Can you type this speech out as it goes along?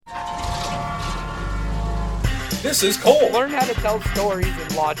This is Cole. Learn how to tell stories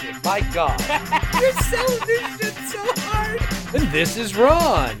in logic. My God. You're selling this shit so hard. And this is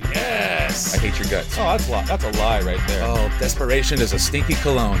Ron. Yes. I hate your guts. Oh, that's a lie right there. Oh, desperation is a stinky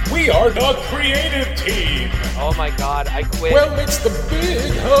cologne. We are the creative team. Oh my God, I quit. Well, it's the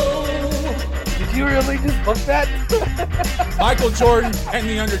big ho. Did you really just book that? Michael Jordan and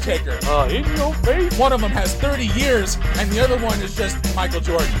The Undertaker. In your face. One of them has 30 years, and the other one is just Michael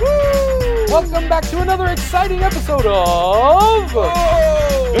Jordan. Woo! Welcome back to another exciting episode of...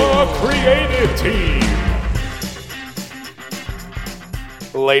 The creative team.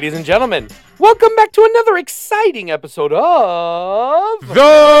 Ladies and gentlemen, welcome back to another exciting episode of...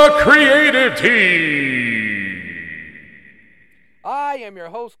 The creative team. I am your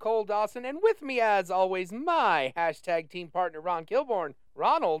host, Cole Dawson, and with me, as always, my hashtag team partner, Ron Kilborn.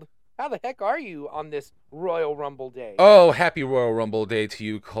 Ronald, how the heck are you on this Royal Rumble Day? Oh, happy Royal Rumble Day to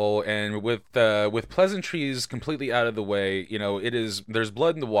you, Cole. And with pleasantries completely out of the way, there's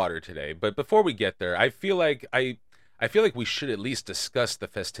blood in the water today. But before we get there, I feel like we should at least discuss the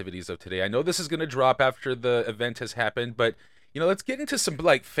festivities of today. I know this is going to drop after the event has happened, but let's get into some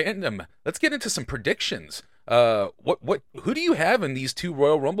fandom. Let's get into some predictions. Who do you have in these two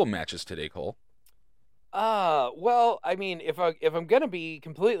Royal Rumble matches today, Cole? Well, I mean, if I'm gonna be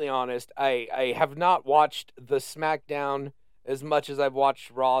completely honest, I have not watched the SmackDown as much as I've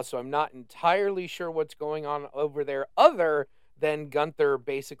watched Raw, so I'm not entirely sure what's going on over there, other than Gunther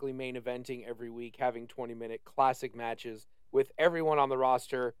basically main eventing every week, having 20-minute classic matches with everyone on the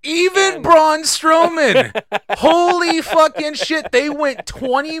roster. Even Braun Strowman! Holy fucking shit, they went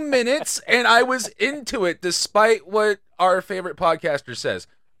 20 minutes and I was into it despite what our favorite podcaster says.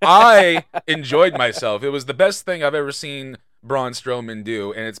 I enjoyed myself. It was the best thing I've ever seen Braun Strowman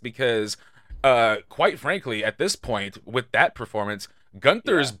do, and it's because, quite frankly, at this point, with that performance,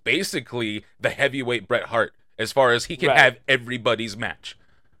 Gunther is basically the heavyweight Bret Hart as far as he can have everybody's match.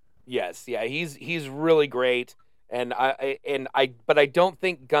 Yes, yeah, he's really great. But I don't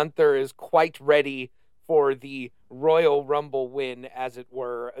think Gunther is quite ready for the Royal Rumble win, as it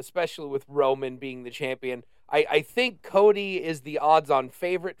were, especially with Roman being the champion. I think Cody is the odds-on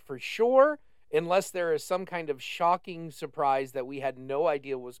favorite for sure, unless there is some kind of shocking surprise that we had no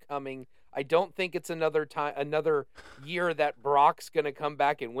idea was coming. I don't think it's another year that Brock's going to come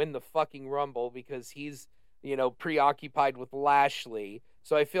back and win the fucking Rumble because he's, preoccupied with Lashley.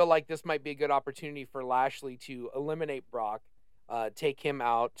 So I feel like this might be a good opportunity for Lashley to eliminate Brock, take him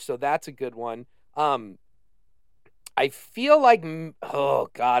out. So that's a good one. I feel like, oh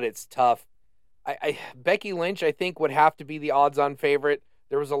God, it's tough. Becky Lynch, I think, would have to be the odds-on favorite.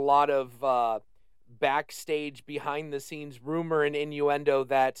 There was a lot of backstage, behind-the-scenes rumor and innuendo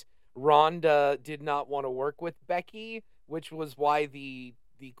that Ronda did not want to work with Becky, which was why the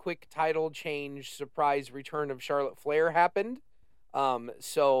quick title change, surprise return of Charlotte Flair happened.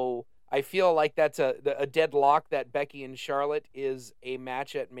 So I feel like that's a deadlock that Becky and Charlotte is a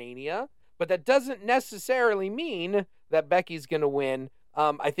match at Mania, but that doesn't necessarily mean that Becky's going to win.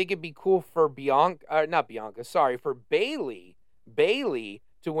 I think it'd be cool for for Bayley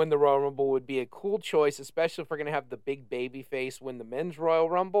to win the Royal Rumble would be a cool choice, especially if we're going to have the big baby face win the men's Royal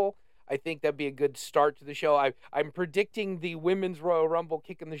Rumble. I think that'd be a good start to the show. I'm predicting the women's Royal Rumble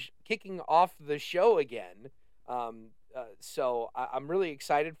kicking off the show again. So I'm really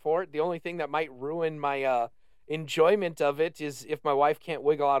excited for it. The only thing that might ruin my enjoyment of it is if my wife can't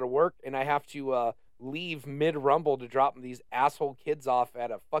wiggle out of work and I have to leave mid-Rumble to drop these asshole kids off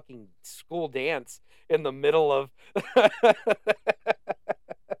at a fucking school dance in the middle of...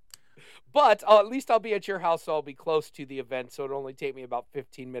 But at least I'll be at your house, so I'll be close to the event, so it'll only take me about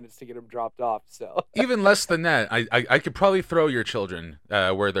 15 minutes to get them dropped off. So even less than that. I could probably throw your children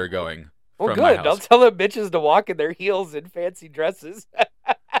where they're going. Well, good. I'll tell them bitches to walk in their heels and fancy dresses.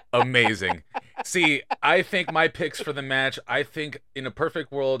 Amazing. See, I think my picks for the match, I think in a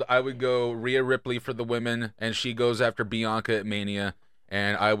perfect world, I would go Rhea Ripley for the women, and she goes after Bianca at Mania,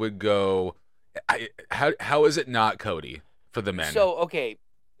 and I would go, how is it not Cody for the men? So, okay.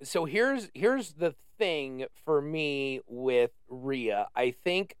 So here's the thing for me with Rhea. I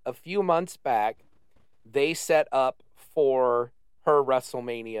think a few months back, they set up for her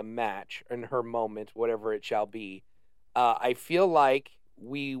WrestleMania match and her moment, whatever it shall be. I feel like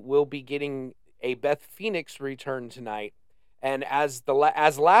we will be getting a Beth Phoenix return tonight. And as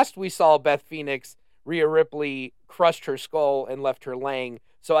last we saw Beth Phoenix, Rhea Ripley crushed her skull and left her laying.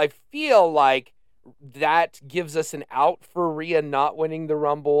 So I feel like that gives us an out for Rhea not winning the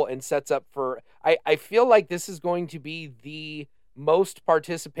Rumble and sets up for... I feel like this is going to be the most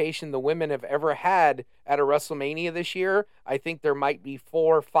participation the women have ever had at a WrestleMania this year. I think there might be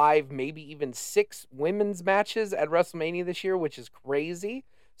 4, 5, maybe even 6 women's matches at WrestleMania this year, which is crazy.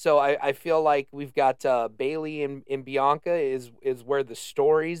 So I feel like we've got Bayley and Bianca is where the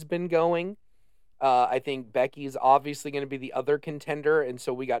story's been going. I think Becky's obviously going to be the other contender, and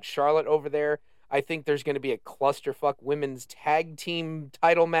so we got Charlotte over there. I think there's going to be a clusterfuck women's tag team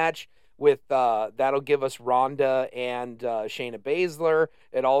title match with that'll give us Ronda and Shayna Baszler.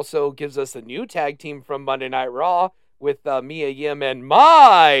 It also gives us a new tag team from Monday Night Raw with Mia Yim and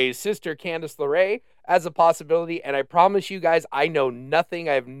my sister Candice LeRae as a possibility. And I promise you guys, I know nothing.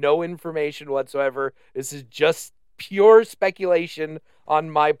 I have no information whatsoever. This is just pure speculation on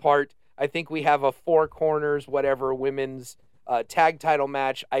my part. I think we have a 4 corners, whatever, women's tag title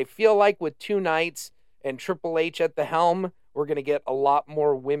match. I feel like with 2 nights and Triple H at the helm, we're going to get a lot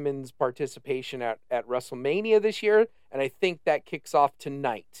more women's participation at WrestleMania this year. And I think that kicks off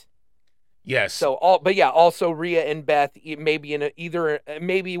tonight. Yes. So also Rhea and Beth, maybe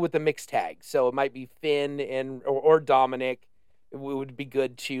maybe with a mixed tag. So it might be Finn or Dominic. It would be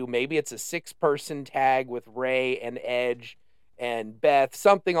good too. Maybe it's a 6-person tag with Ray and Edge and Beth,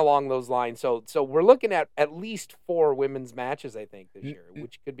 something along those lines. So we're looking at least 4 women's matches, I think, this year,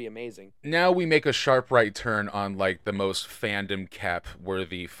 which could be amazing. Now we make a sharp right turn on like the most fandom cap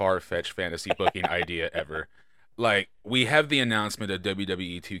worthy far-fetched fantasy booking idea ever. Like, we have the announcement of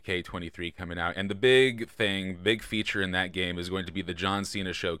WWE 2K23 coming out, and the big feature in that game is going to be the John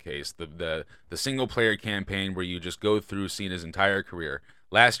Cena showcase, the single-player campaign where you just go through Cena's entire career.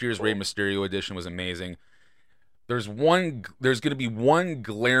 Last year's Rey Mysterio edition was amazing. There's going to be one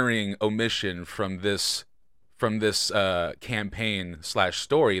glaring omission from this campaign /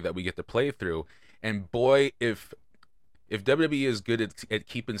 story that we get to play through, and boy, if WWE is good at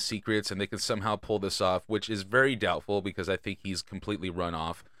keeping secrets and they can somehow pull this off, which is very doubtful because I think he's completely run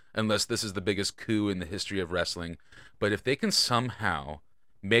off, unless this is the biggest coup in the history of wrestling. But if they can somehow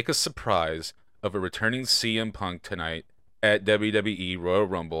make a surprise of a returning CM Punk tonight at WWE Royal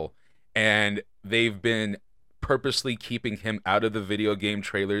Rumble, and they've been purposely keeping him out of the video game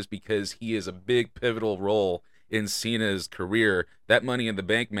trailers because he is a big pivotal role in Cena's career, that Money in the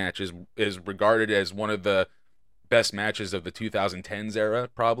Bank match is regarded as one of the best matches of the 2010s era,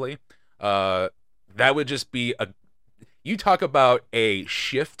 probably. That would just be you talk about a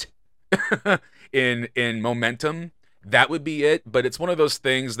shift in momentum, that would be it. But it's one of those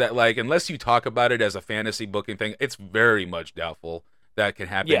things that, like, unless you talk about it as a fantasy booking thing, it's very much doubtful that can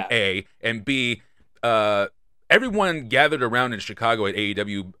happen. Yeah. A, and B, everyone gathered around in Chicago at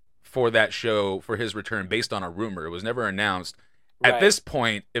AEW for that show, for his return, based on a rumor. It was never announced. Right. At this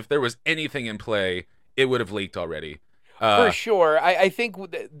point, if there was anything in play, it would have leaked already. For sure. I think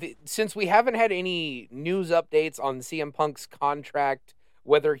since we haven't had any news updates on CM Punk's contract,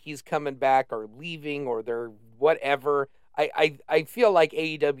 whether he's coming back or leaving or they're whatever, I feel like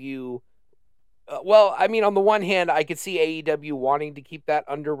AEW... on the one hand, I could see AEW wanting to keep that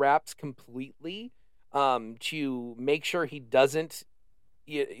under wraps completely, to make sure he doesn't,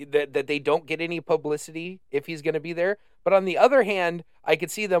 that they don't get any publicity if he's going to be there. But on the other hand, I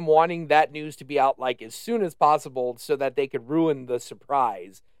could see them wanting that news to be out like as soon as possible so that they could ruin the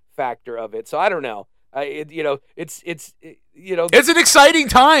surprise factor of it. So I don't know. It's an exciting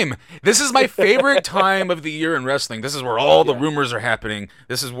time. This is my favorite time of the year in wrestling. This is where all the rumors are happening.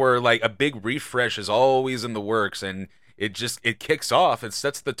 This is where like a big refresh is always in the works, and it kicks off. It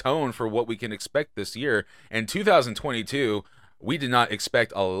sets the tone for what we can expect this year. And 2022, we did not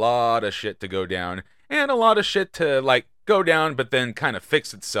expect a lot of shit to go down, and a lot of shit to like go down, but then kind of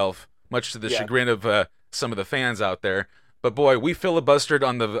fix itself, much to the chagrin of some of the fans out there. But boy, we filibustered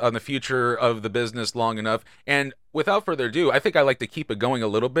on the future of the business long enough. And without further ado, I think I like to keep it going a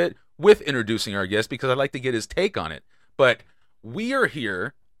little bit with introducing our guest because I'd like to get his take on it. But we are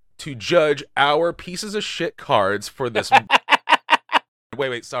here to judge our pieces of shit cards for this.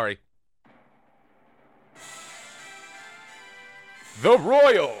 Wait, sorry. The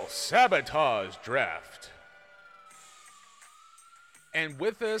Royal Sabotage Draft. And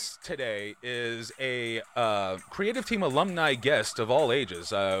with us today is a creative team alumni guest of all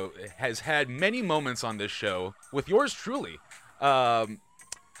ages. Has had many moments on this show with yours truly. But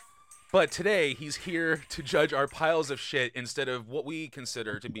today he's here to judge our piles of shit instead of what we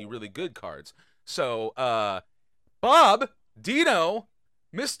consider to be really good cards. So, Bob, Dino,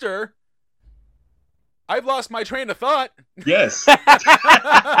 Mr. I've lost my train of thought. Yes.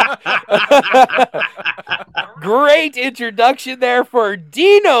 Great introduction there for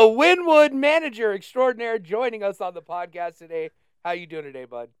Dino Winwood, manager extraordinaire, joining us on the podcast today. How you doing today,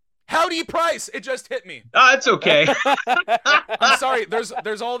 bud? Howdy Price. It just hit me. It's okay. I'm sorry.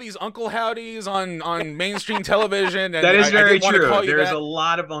 There's all these Uncle Howdies on mainstream television, and That is I very didn't want to true. call you There's that. a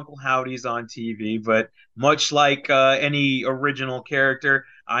lot of Uncle Howdies on TV, but much like any original character,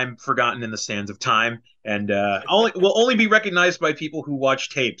 I'm forgotten in the sands of time, and will only be recognized by people who watch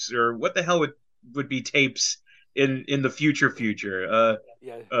tapes, or what the hell would be tapes in the future.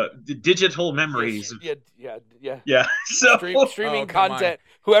 Digital memories. Yeah. So Streaming Oh, come content.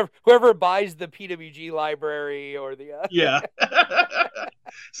 Whoever buys the PWG library or the yeah.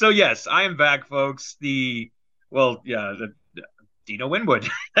 So yes, I am back, folks. The Dino Winwood.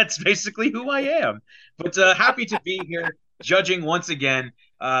 That's basically who I am. But happy to be here, judging once again.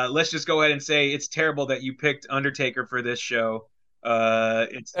 Let's just go ahead and say it's terrible that you picked Undertaker for this show.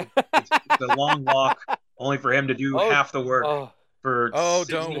 It's a long walk, only for him to do half the work. For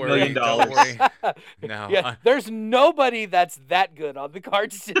don't $60 worry, million. don't worry. No, yeah, there's nobody that's that good on the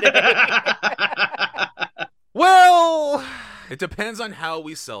cards today. well, it depends on how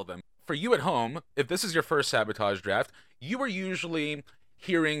we sell them. For you at home, if this is your first Sabotage Draft, you are usually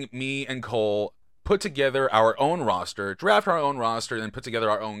hearing me and Cole put together our own roster, draft our own roster, and then put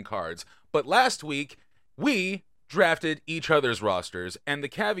together our own cards. But last week, we drafted each other's rosters, and the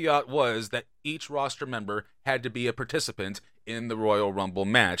caveat was that each roster member had to be a participant in the Royal Rumble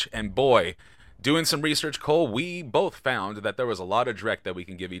match. And boy, doing some research, Cole, we both found that there was a lot of dreck that we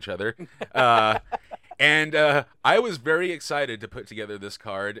can give each other. And I was very excited to put together this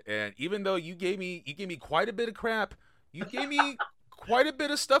card. And even though you gave me quite a bit of crap, you gave me quite a bit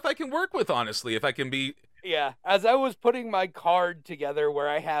of stuff I can work with, honestly, if I can be. Yeah, as I was putting my card together where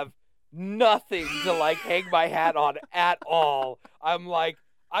I have nothing to like hang my hat on at all, I'm like,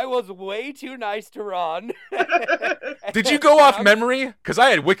 I was way too nice to Ron. Did you go off memory? Because I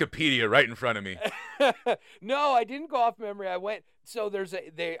had Wikipedia right in front of me. No, I didn't go off memory. I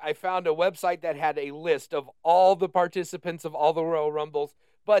found a website that had a list of all the participants of all the Royal Rumbles.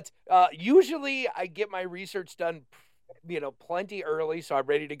 But usually I get my research done, plenty early, so I'm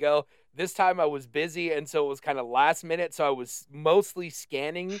ready to go. This time I was busy, and so it was kind of last minute, so I was mostly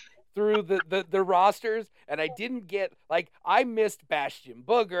scanning through the rosters, and I didn't get, I missed Bastion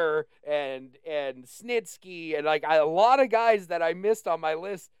Booger and Snitsky and a lot of guys that I missed on my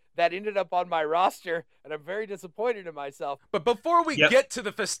list that ended up on my roster, and I'm very disappointed in myself. But before we get to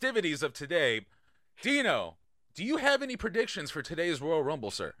the festivities of today, Dino, do you have any predictions for today's Royal Rumble,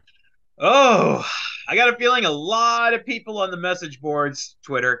 sir? Oh, I got a feeling a lot of people on the message boards,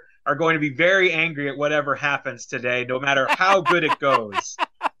 Twitter, are going to be very angry at whatever happens today, no matter how good it goes.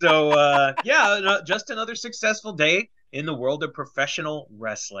 So, just another successful day in the world of professional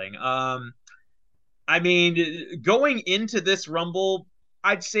wrestling. I mean, going into this Rumble,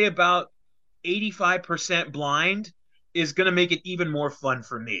 I'd say about 85% blind is going to make it even more fun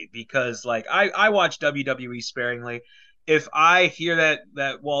for me because, I watch WWE sparingly. If I hear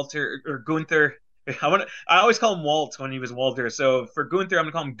that Walter or Gunther, I always call him Walt when he was Walter. So for Gunther, I'm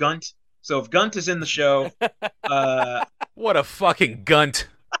going to call him Gunt. So if Gunt is in the show, what a fucking gunt.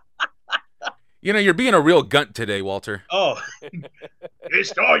 You're being a real gunt today, Walter. Oh,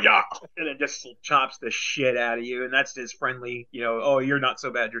 Historia! And it just chops the shit out of you, and that's his friendly, oh, you're not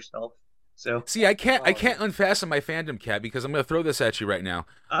so bad yourself. So see, I can't unfasten my fandom cap because I'm going to throw this at you right now.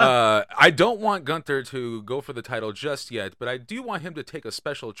 I don't want Gunther to go for the title just yet, but I do want him to take a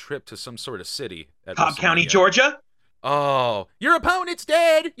special trip to some sort of city. Cobb County, Georgia? Oh, your opponent's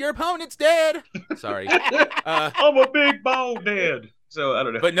dead! Your opponent's dead! Sorry. I'm a big bone dead. So, I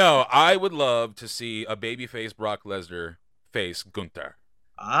don't know. But no, I would love to see a babyface Brock Lesnar face Gunther.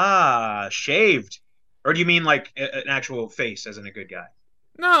 Shaved. Or do you mean like an actual face as in a good guy?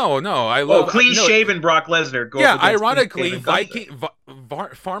 No, I love clean-shaven Brock Lesnar. Ironically,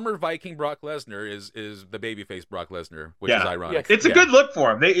 Farmer Viking Brock Lesnar is the babyface Brock Lesnar, which is ironic. It's a good look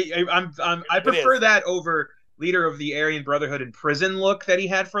for him. I prefer that over leader of the Aryan Brotherhood in prison look that he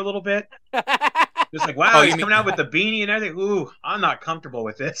had for a little bit. Just like, wow, he's coming out with the beanie and everything. Ooh, I'm not comfortable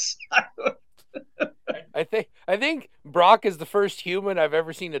with this. I think Brock is the first human I've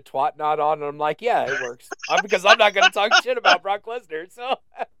ever seen a twat knot on, and I'm like, yeah, it works. Because I'm not going to talk shit about Brock Lesnar. So,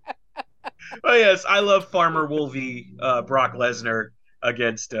 oh yes, I love Farmer Wolvie Brock Lesnar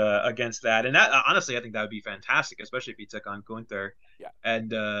against that, and that honestly, I think that would be fantastic, especially if he took on Gunther. Yeah,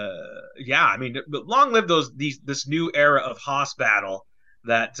 and I mean, long live this new era of Haas battle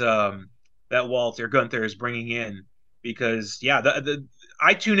that Walter Gunther is bringing in, because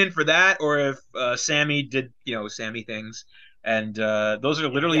I tune in for that, or if Sammy did, Sammy things. And those are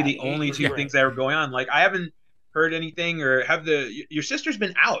literally the only two things that are going on. Like, I haven't heard anything, or your sister's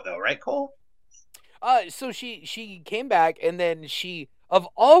been out though, right, Cole? So she came back, and then she of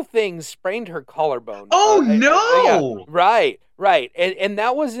all things, sprained her collarbone. Oh Yeah, no! right. And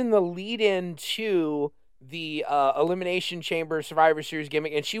that was in the lead-in to the Elimination Chamber Survivor Series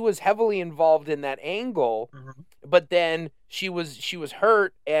gimmick, and she was heavily involved in that angle. Mhm. But then she was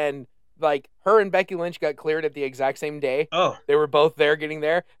hurt, and like her and Becky Lynch got cleared at the exact same day. Oh, They were both there getting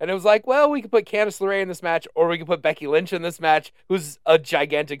there. And it was like, well, we could put Candice LeRae in this match, or we could put Becky Lynch in this match, who's a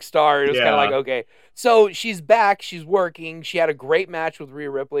gigantic star. It was kind Yeah. of like, okay. So she's back. She's working. She had a great match with Rhea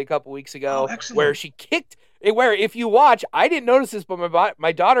Ripley a couple weeks ago excellent. where she kicked, where if you watch, I didn't notice this, but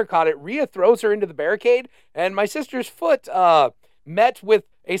my daughter caught it. Rhea throws her into the barricade, and my sister's foot met with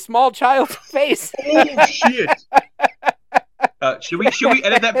a small child's face. oh shit! Should we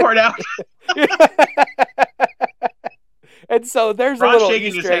edit that part out? And so there's Ron's a little shaking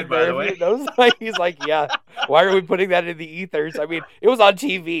his Easter egg head, by there. the way. He knows, like, he's like, yeah, why are we putting that in the ethers? I mean, it was on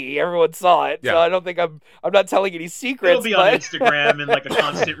TV. Everyone saw it. Yeah. So I don't think I'm not telling any secrets. It'll be on but... Instagram and like a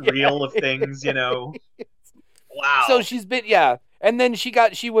constant reel of things, you know. Wow. So she's been, yeah. And then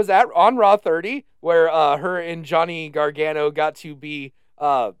she was on Raw 30, where her and Johnny Gargano got to be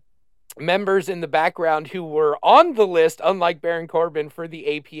members in the background who were on the list, unlike Baron Corbin, for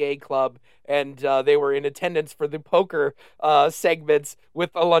the APA club, and they were in attendance for the poker segments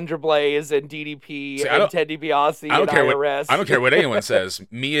with Alundra Blaze and DDP and Ted DiBiase and IRS. I don't care what anyone says.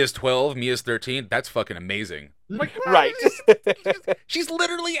 Mia's 12, Mia's 13. That's fucking amazing. Right. She's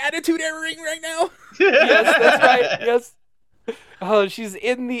literally attitude erroring right now. Yes, that's right. Yes. Oh, she's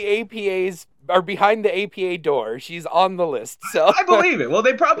in the APA's, or behind the APA door. She's on the list. So I believe it. Well,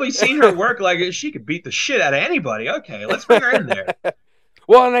 they probably seen her work like she could beat the shit out of anybody. Okay, let's bring her in there.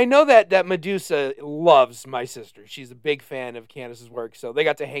 Well, and I know that Medusa loves my sister. She's a big fan of Candice's work, so they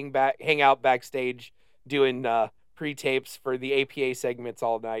got to hang out backstage doing pre-tapes for the APA segments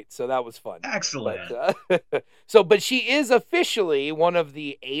all night. So that was fun. Excellent. But she is officially one of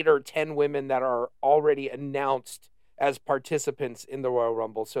the 8 or 10 women that are already announced as participants in the Royal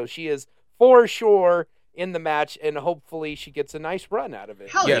Rumble. So she is for sure in the match, and hopefully she gets a nice run out of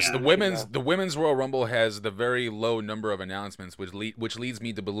it. Hell Yes, yeah. the women's Royal Rumble has the very low number of announcements, which leads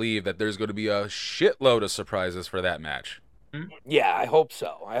me to believe that there's going to be a shitload of surprises for that match. Yeah, I hope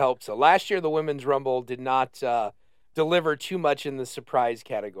so. Last year, the Women's Rumble did not deliver too much in the surprise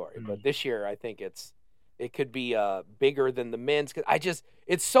category, but this year, I think it could be bigger than the men's. 'Cause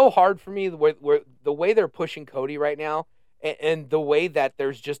it's so hard for me the way they're pushing Cody right now, and the way that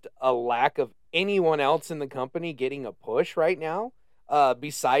there's just a lack of anyone else in the company getting a push right now,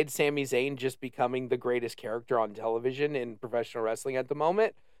 besides Sami Zayn just becoming the greatest character on television in professional wrestling at the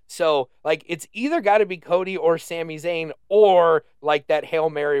moment. So, like, it's either got to be Cody or Sami Zayn, or like that Hail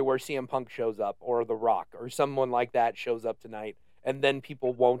Mary where CM Punk shows up, or The Rock, or someone like that shows up tonight, and then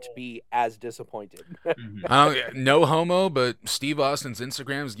people won't be as disappointed. No homo, but Steve Austin's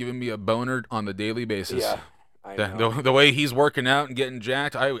Instagram is giving me a boner on the daily basis. Yeah, I know. The way he's working out and getting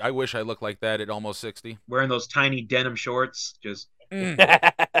jacked, I wish I looked like that at almost 60. Wearing those tiny denim shorts, just Jesus.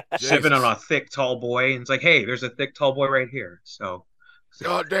 sipping on a thick, tall boy. And it's like, hey, there's a thick, tall boy right here. So,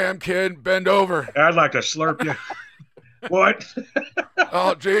 Goddamn kid, bend over. I'd like to slurp you. What?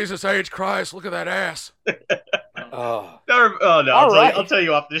 Oh, Jesus H. Christ, look at that ass. Oh. No, I'll tell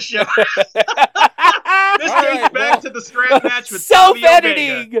you off this show. This All dates right, back to the scrap match with Tommy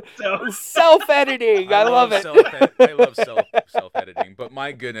Self-editing. Omega. So, Self-editing. I love it. I love self-editing, but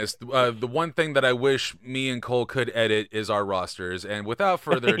my goodness, the one thing that I wish me and Cole could edit is our rosters. And without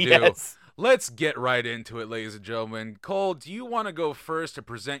further ado, Yes. let's get right into it, ladies and gentlemen. Cole, do you want to go first to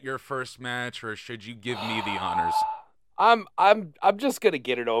present your first match, or should you give me the honors? I'm just gonna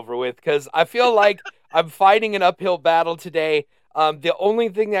get it over with, because I feel like I'm fighting an uphill battle today. The only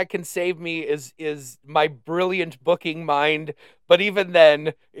thing that can save me is my brilliant booking mind. But even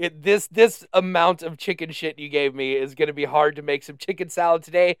then, this amount of chicken shit you gave me is gonna be hard to make some chicken salad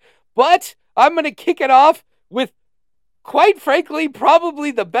today. But I'm gonna kick it off with, quite frankly,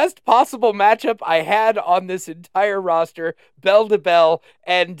 probably the best possible matchup I had on this entire roster, bell to bell,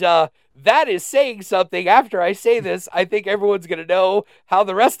 and that is saying something. After I say this, I think everyone's going to know how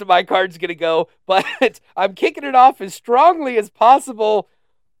the rest of my card's going to go, but I'm kicking it off as strongly as possible.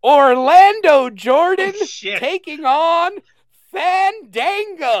 Orlando Jordan shit. taking on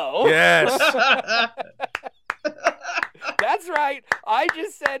Fandango. Yes. That's right. I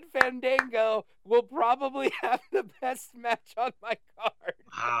just said Fandango will probably have the best match on my card.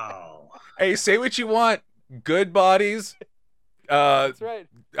 wow. Hey, say what you want. Good bodies. That's right.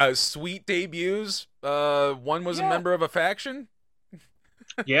 Sweet debuts. One was a member of a faction.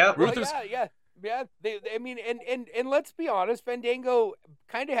 Yeah. Ruth Well, is- yeah. I mean, and let's be honest, Fandango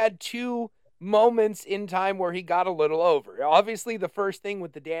kind of had two moments in time where he got a little over. Obviously, the first thing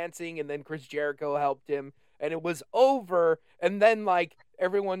with the dancing, and then Chris Jericho helped him, and it was over. And then, like,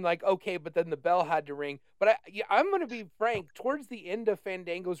 everyone, like, okay, but then the bell had to ring. But I'm going to be frank, towards the end of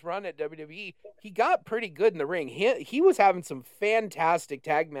Fandango's run at WWE, he got pretty good in the ring. He was having some fantastic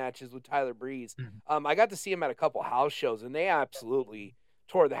tag matches with Tyler Breeze. I got to see him at a couple house shows, and they absolutely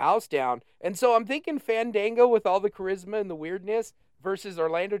tore the house down. And so I'm thinking Fandango with all the charisma and the weirdness versus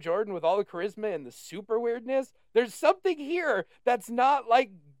Orlando Jordan with all the charisma and the super weirdness. There's something here that's not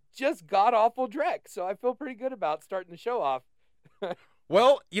like just god-awful Drek. So I feel pretty good about starting the show off.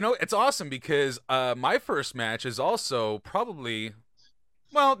 Well, it's awesome because my first match is also probably,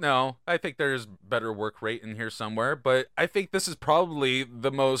 well, no, I think there's better work rate in here somewhere, but I think this is probably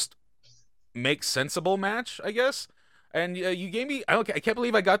the most make sensible match, I guess. And you gave me, I can't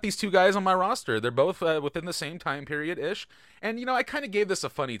believe I got these two guys on my roster. They're both within the same time period-ish. And, I kind of gave this a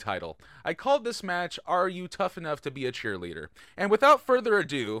funny title. I called this match, Are You Tough Enough to Be a Cheerleader? And without further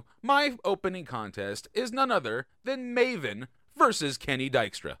ado, my opening contest is none other than Maven versus Kenny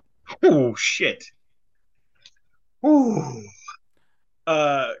Dykstra. Oh, shit. Ooh.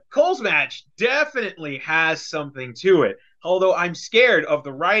 Cole's match definitely has something to it. Although I'm scared of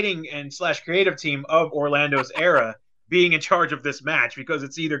the writing and / creative team of Orlando's era being in charge of this match, because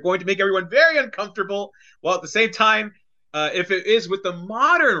it's either going to make everyone very uncomfortable, while at the same time, if it is with the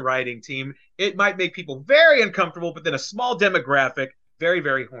modern writing team, it might make people very uncomfortable, but then a small demographic very,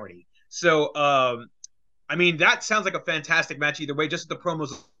 very horny. So, I mean, that sounds like a fantastic match either way, just the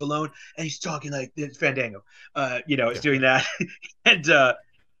promos alone. And he's talking like Fandango, is doing that. And,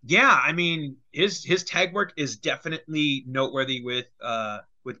 yeah, I mean, his tag work is definitely noteworthy with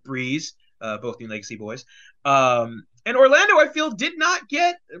Breeze, both New Legacy boys. And Orlando, I feel, did not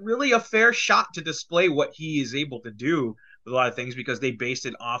get really a fair shot to display what he is able to do with a lot of things because they based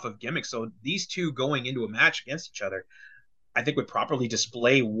it off of gimmicks. So these two going into a match against each other, I think would properly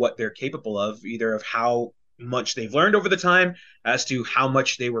display what they're capable of, either of how much they've learned over the time as to how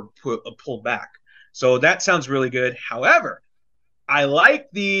much they were pulled back. So that sounds really good. However, I like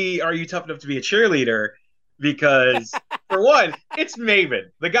the Are You Tough Enough to Be a Cheerleader because, for one, it's Maven.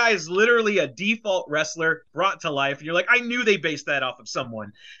 The guy is literally a default wrestler brought to life. And you're like, I knew they based that off of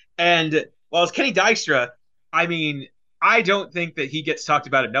someone. And while it's Kenny Dykstra, I mean, I don't think that he gets talked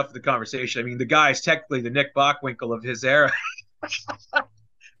about enough of the conversation. I mean, the guy is technically the Nick Bockwinkel of his era.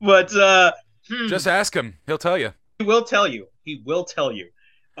 But just ask him. He'll tell you. He will tell you. He will tell you.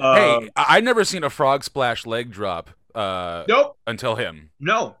 Hey, I've never seen a frog splash leg drop. Nope. Until him.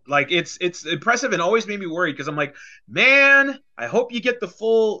 No, like it's impressive and always made me worried because I'm like, man, I hope you get the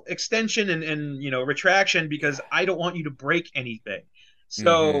full extension and retraction because I don't want you to break anything.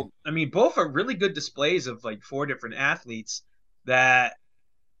 So, I mean, both are really good displays of like 4 different athletes that,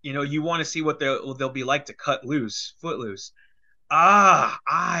 you want to see what they'll be like to cut loose, foot loose. I'm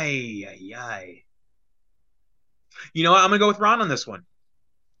going to go with Ron on this one.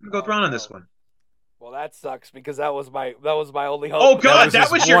 Well, that sucks because that was my only hope. Oh God, that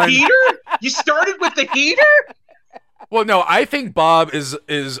was your heater? You started with the heater? Well, no, I think Bob is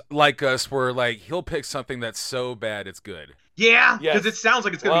like us, where like he'll pick something that's so bad it's good. Yeah, because it sounds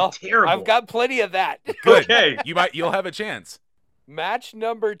like it's going to be terrible. I've got plenty of that. Good. Okay, you'll have a chance. Match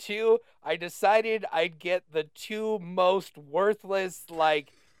number 2, I decided I'd get the 2 most worthless,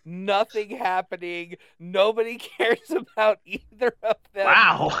 like, nothing happening. Nobody cares about either of them.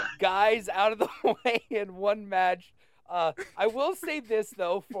 Wow. Guys out of the way in one match. I will say this,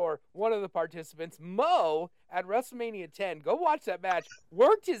 though, for one of the participants, Mo at WrestleMania 10. Go watch that match.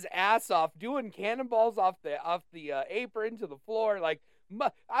 Worked his ass off doing cannonballs off the apron to the floor. Like,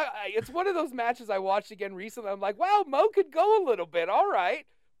 it's one of those matches I watched again recently. I'm like, wow, Mo could go a little bit. All right.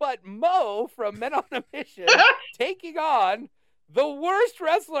 But Mo from Men on a Mission taking on the worst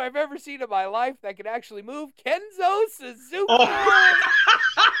wrestler I've ever seen in my life that could actually move, Kenzo Suzuki.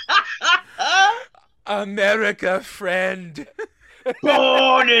 Oh. America, friend.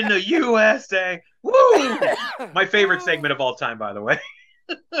 Born in the USA. Woo! My favorite segment of all time, by the way.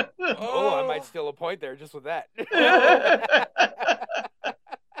 I might steal a point there just with that.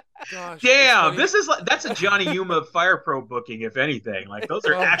 Gosh, damn, that's a Johnny Yuma Fire Pro booking, if anything. Like, those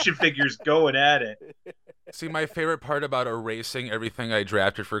are action figures going at it. See, my favorite part about erasing everything I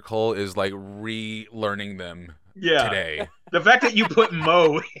drafted for Cole is like relearning them today. The fact that you put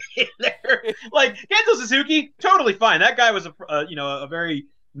Mo in there, like Kenzo Suzuki, totally fine. That guy was a very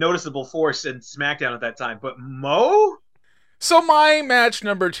noticeable force in SmackDown at that time. But Mo? So my match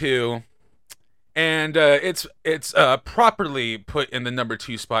number 2, and it's properly put in the number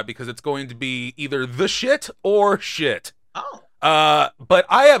 2 spot because it's going to be either the shit or shit. Oh. But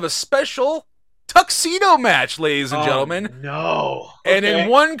I have a special tuxedo match, ladies and gentlemen. No. And Okay. in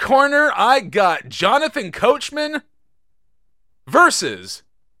one corner, I got Jonathan Coachman versus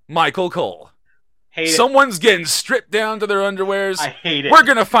Michael Cole. Hate it. Someone's getting stripped down to their underwears. I hate it. We're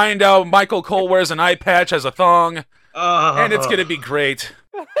going to find out Michael Cole wears an eye patch as a thong, and it's going to be great.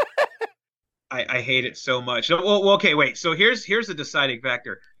 I hate it so much. Well, okay, wait. So here's the deciding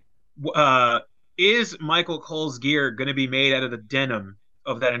factor. Is Michael Cole's gear going to be made out of the denim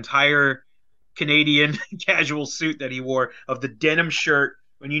of that entire Canadian casual suit that he wore, of the denim shirt,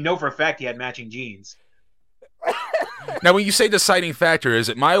 when you know for a fact he had matching jeans? Now, when you say deciding factor, is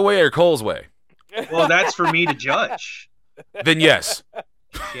it my way or Cole's way? Well, that's for me to judge. Then yes.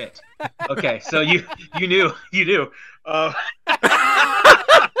 Shit. Okay, so you knew.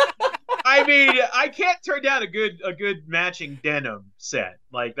 I mean, I can't turn down a good matching denim set.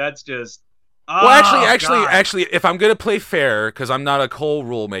 Like, that's just. Well, God. actually, if I'm gonna play fair, because I'm not a Cole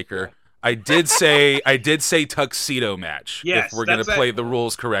rule maker, I did say tuxedo match. Yes, if we're gonna that's play it. the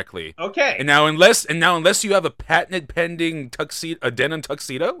rules correctly. Okay. And now, unless you have a patented pending a denim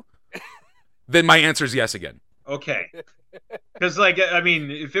tuxedo, then my answer is yes again. Okay. Because, like, I mean,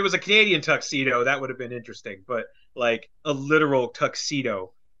 if it was a Canadian tuxedo, that would have been interesting. But, like, a literal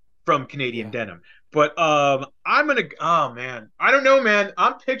tuxedo from Canadian denim. But I'm gonna. Oh man, I don't know, man.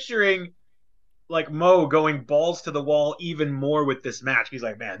 I'm picturing like Mo going balls to the wall even more with this match. He's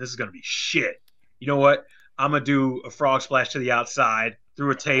like, man, this is gonna be shit. You know what? I'm gonna do a frog splash to the outside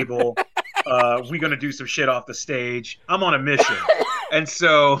through a table. We're gonna do some shit off the stage. I'm on a mission, and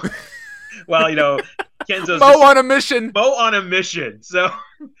so, well, you know, Kenzo's Mo on a mission. Mo on a mission. So,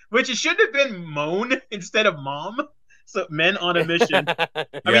 which it should have been Moan instead of Mom. So, men on a mission. I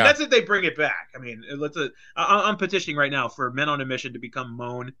mean, that's if they bring it back. I mean, I'm petitioning right now for men on a mission to become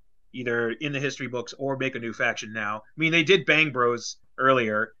Moan, either in the history books or make a new faction now. I mean, they did Bang Bros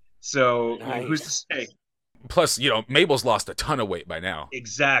earlier, so Nice. who's to say? Plus, you know, Mabel's lost a ton of weight by now.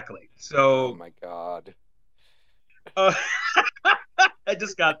 Exactly. Oh So my god. I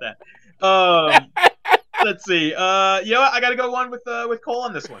just got that. Let's see. You know what? I got to go one with Cole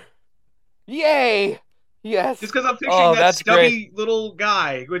on this one. Yay! Yes. Just because I'm picturing Oh, that that's stubby little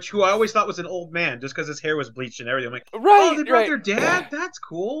guy, who I always thought was an old man, just because his hair was bleached and everything. I'm like, Right, oh, they brought right. their dad? That's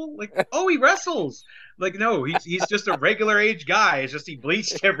cool. Like, oh, he wrestles. Like, no, he's just a regular age guy. It's just he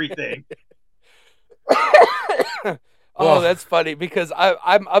bleached everything. Oh, that's funny because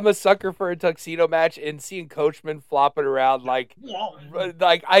I'm a sucker for a tuxedo match, and seeing Coachman flopping around like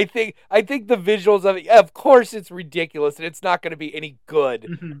I think the visuals of it, of course it's ridiculous and it's not going to be any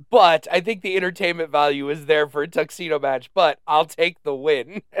good, but I think the entertainment value is there for a tuxedo match. But I'll take the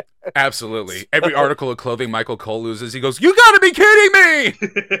win. Absolutely. Every article of clothing Michael Cole loses, he goes, "You gotta be kidding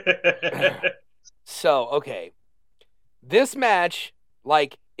me!" So okay, this match,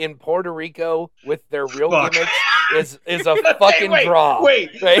 like in Puerto Rico with their real Fuck. gimmicks, is a fucking draw.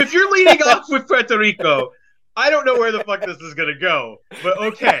 Wait, right? if you're leading off with Puerto Rico, I don't know where the fuck this is gonna go. But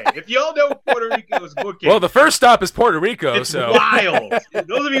okay, if y'all know Puerto Rico's booking, Well, the first stop is Puerto Rico, it's so wild.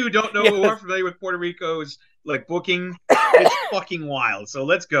 Those of you who don't know, who aren't familiar with Puerto Rico's like booking, it's fucking wild. So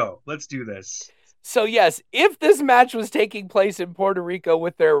let's go. Let's do this. So yes, if this match was taking place in Puerto Rico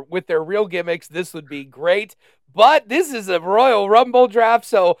with their real gimmicks, this would be great. But this is a Royal Rumble draft,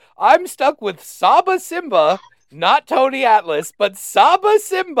 so I'm stuck with Saba Simba, not Tony Atlas, but Saba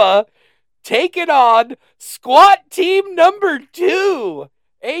Simba taking on Squat Team number 2,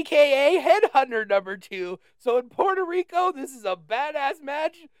 aka Headhunter number 2. So in Puerto Rico, this is a badass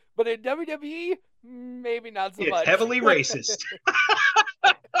match, but in WWE, maybe not so It's much. heavily racist.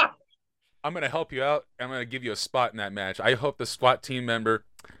 I'm going to help you out. I'm going to give you a spot in that match. I hope the SWAT team member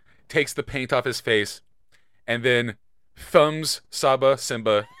takes the paint off his face and then thumbs Saba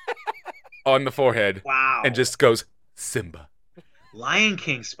Simba on the forehead Wow. and just goes, "Simba." Lion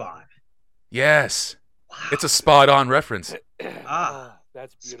King spot. Yes. Wow. It's a spot-on reference.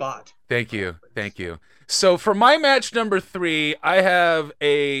 That's beautiful. Spot. Thank you. Thank you. So for my match number 3, I have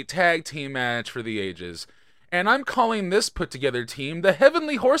a tag team match for the ages. And I'm calling this put-together team the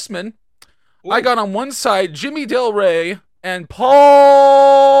Heavenly Horsemen. Ooh. I got on one side Jimmy Del Rey and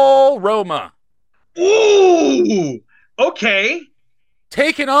Paul Roma. Ooh. Okay.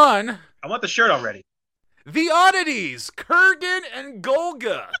 Taking on I want the shirt already. the Oddities, Kurgan and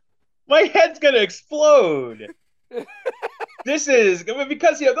Golga. My head's gonna explode. This is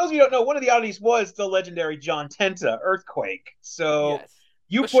because those of you who don't know, one of the oddities was the legendary John Tenta, Earthquake. So Yes.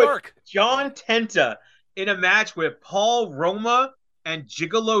 you The put shark. John Tenta in a match with Paul Roma and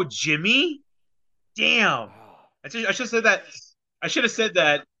Gigolo Jimmy. Damn. I should have said that. I should have said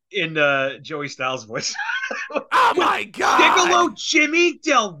that in Joey Styles' voice. Oh my God! Gigolo Jimmy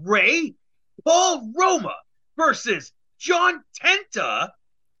Del Rey. Paul Roma versus John Tenta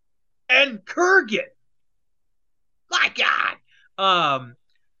and Kurgan. My God.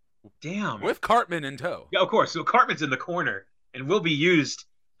 Damn. With Cartman in tow. Yeah, of course. So Cartman's in the corner and will be used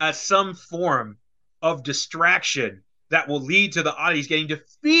as some form of distraction that will lead to the Oddities getting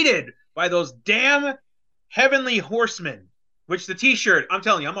defeated by those damn heavenly horsemen. Which the T-shirt, I'm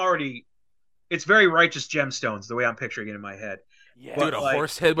telling you, it's very Righteous Gemstones the way I'm picturing it in my head. Yeah. Dude, a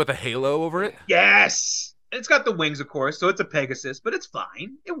horse head with a halo over it? Yes. It's got the wings, of course, so it's a Pegasus, but it's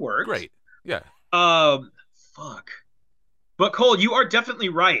fine. It works. Great. Yeah. Fuck. But Cole, you are definitely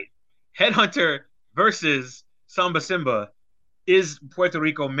right. Headhunter versus Samba Simba is Puerto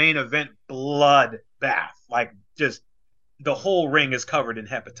Rico main event bloodbath. Like, just the whole ring is covered in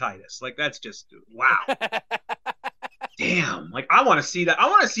hepatitis. Like, that's just wow. Damn. Like, I want to see that. I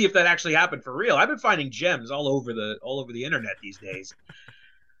want to see if that actually happened for real. I've been finding gems all over the internet these days.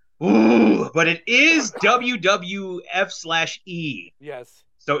 Ooh, but it is WWF/E. Yes.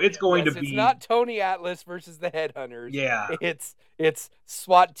 So it's going to be. It's not Tony Atlas versus the Headhunters. Yeah. It's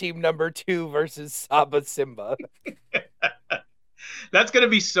SWAT team number 2 versus Saba Simba. That's going to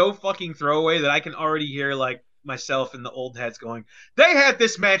be so fucking throwaway that I can already hear like myself and the old heads going, they had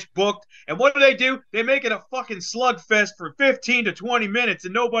this match booked, and what do? They make it a fucking slugfest for 15 to 20 minutes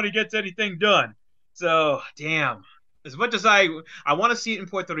and nobody gets anything done. So, damn. As much as I want to see it in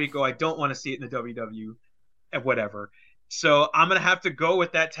Puerto Rico, I don't want to see it in the WW and whatever. So I'm going to have to go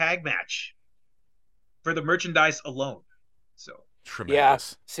with that tag match for the merchandise alone. So tremendous. Yeah.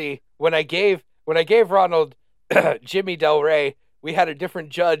 See, when I gave Ronald Jimmy Del Rey, we had a different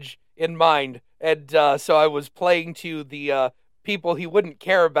judge in mind, and so I was playing to the people he wouldn't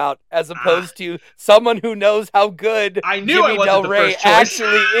care about, as opposed to someone who knows how good Jimmy Del Rey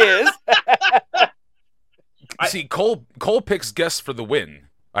actually is. See, Cole picks guests for the win.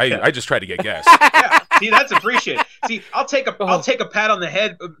 I just try to get guests. Yeah. See, that's appreciated. See, I'll take a pat on the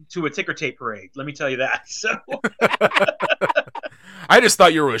head to a ticker tape parade. Let me tell you that. So I just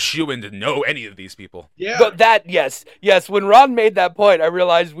thought you were a shoo-in to know any of these people. Yeah. But that, yes. When Ron made that point, I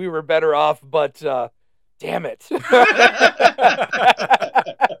realized we were better off, but damn it.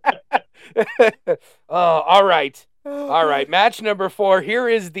 All right. Match number 4. Here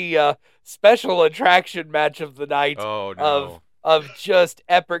is the special attraction match of the night. Oh, no. Of just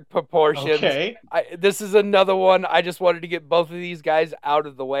epic proportions. Okay. This is another one. I just wanted to get both of these guys out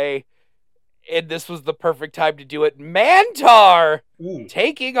of the way, and this was the perfect time to do it. Mantar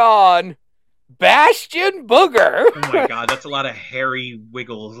taking on Bastion Booger. Oh my God, that's a lot of hairy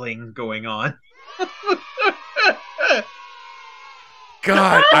wiggling going on.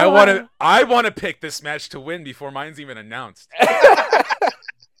 God, I want to pick this match to win before mine's even announced.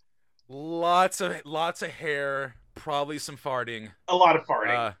 Lots of hair. Probably some farting. A lot of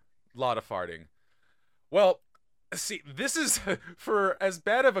farting. Well, see, this is, for as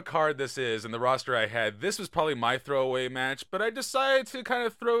bad of a card this is and the roster I had, this was probably my throwaway match, but I decided to kind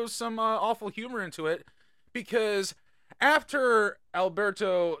of throw some awful humor into it, because after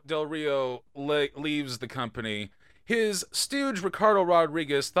Alberto Del Rio leaves the company, his stooge Ricardo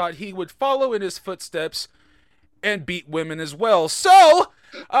Rodriguez thought he would follow in his footsteps and beat women as well. So,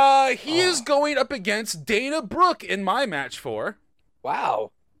 he is going up against Dana Brooke in my match 4.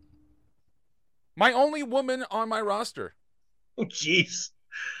 Wow. My only woman on my roster. Oh, jeez.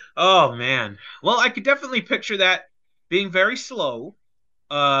 Oh, man. Well, I could definitely picture that being very slow.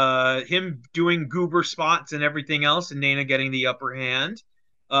 Him doing goober spots and everything else, and Dana getting the upper hand.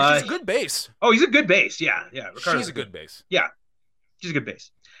 He's a good base. Oh, he's a good base. Yeah. She's a good base. Yeah, she's a good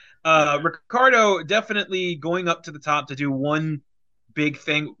base. Ricardo definitely going up to the top to do one big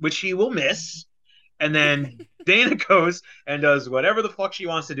thing, which he will miss. And then Dana goes and does whatever the fuck she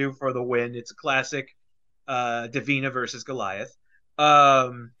wants to do for the win. It's a classic Davina versus Goliath.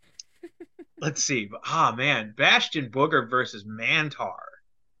 Let's see. Man. Bastion Booger versus Mantar.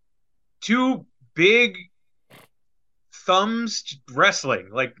 2 big thumbs wrestling.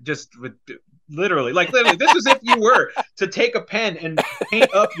 Like, just with... Literally, this is if you were to take a pen and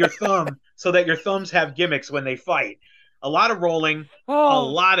paint up your thumb so that your thumbs have gimmicks when they fight. A lot of rolling, a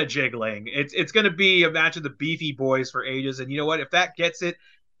lot of jiggling. It's going to be a match of the beefy boys for ages. And you know what? If it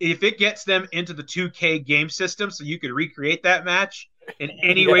gets them into the 2K game system, so you could recreate that match in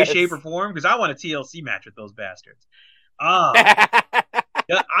any way, shape, or form, because I want a TLC match with those bastards. I'm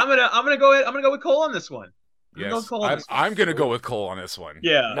gonna go with Cole on this one. Yes, I'm going to go with Cole on this one.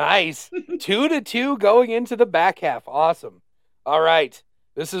 Yeah. Nice. 2-2 going into the back half. Awesome. All right.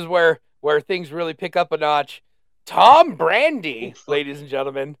 This is where things really pick up a notch. Tom Brandy, ladies and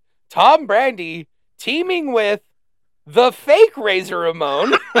gentlemen. Tom Brandy teaming with the fake Razor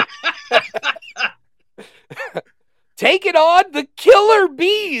Ramon taking on the Killer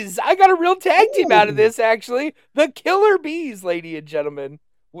Bees. I got a real tag team out of this, actually. The Killer Bees, ladies and gentlemen.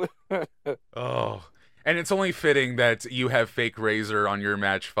 Oh, and it's only fitting that you have Fake Razor on your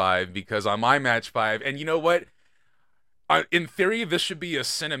match 5, because on my match 5, and you know what? In theory, this should be a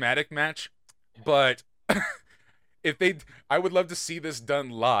cinematic match, but I would love to see this done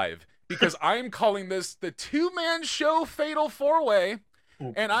live, because I'm calling this the 2-man show Fatal 4-Way,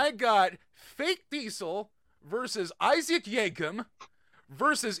 and I got Fake Diesel versus Isaac Yankem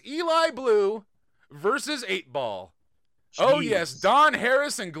versus Eli Blue versus 8-Ball. Oh, yes, Don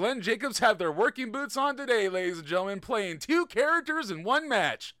Harris and Glenn Jacobs have their working boots on today, ladies and gentlemen, playing 2 characters in 1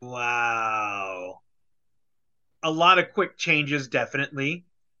 match. Wow. A lot of quick changes, definitely.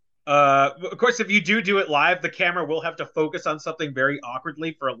 Of course, if you do it live, the camera will have to focus on something very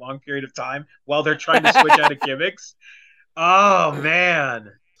awkwardly for a long period of time while they're trying to switch out of gimmicks. Oh,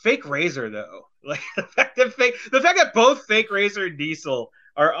 man. Fake Razor, though. Like the fact that both Fake Razor and Diesel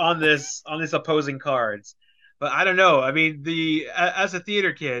are on this opposing cards. But I don't know. I mean, as a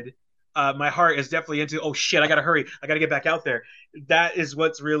theater kid, my heart is definitely into, oh shit, I gotta hurry. I gotta get back out there. That is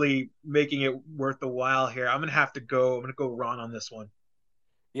what's really making it worth the while here. I'm gonna go Ron on this one.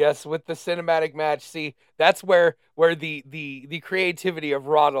 Yes, with the cinematic match. See, that's where the creativity of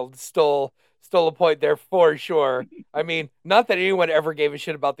Ronald stole a point there for sure. I mean, not that anyone ever gave a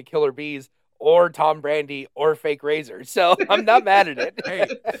shit about the Killer Bees or Tom Brandi or Fake Razor, so I'm not mad at it. Hey,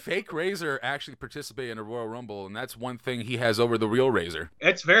 Fake Razor actually participated in a Royal Rumble, and that's one thing he has over the real Razor.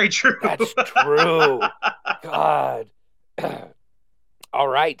 It's very true. That's true. God. All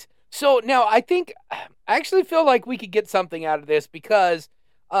right. So now I actually feel like we could get something out of this, because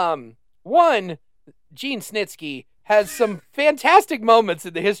one, Gene Snitsky has some fantastic moments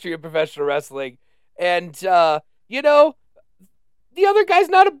in the history of professional wrestling, and the other guy's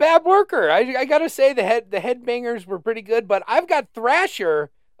not a bad worker. I gotta say the Headbangers were pretty good, but I've got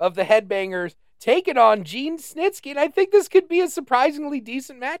Thrasher of the Headbangers taking on Gene Snitsky, and I think this could be a surprisingly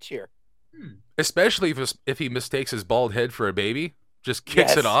decent match here. Especially if he mistakes his bald head for a baby, just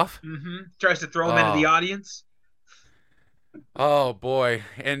kicks it off. Mm-hmm. Tries to throw him into the audience. Oh boy.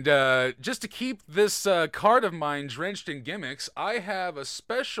 And just to keep this card of mine drenched in gimmicks, I have a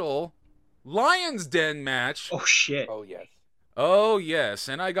special Lion's Den match. Oh shit. Oh yes. Oh, yes,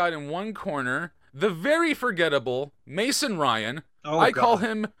 and I got in one corner the very forgettable Mason Ryan. Oh, I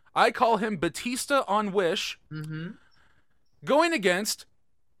God. call him Batista on Wish. Mm-hmm. Going against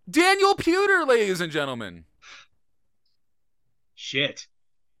Daniel Puder, ladies and gentlemen. Shit.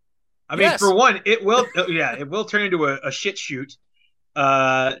 I mean, for one, it will turn into a shit shoot.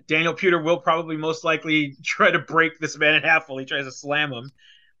 Daniel Puder will probably most likely try to break this man in half while he tries to slam him.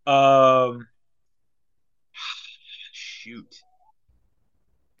 Shoot.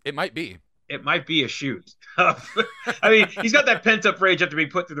 It might be a shoot. I mean, he's got that pent up rage after being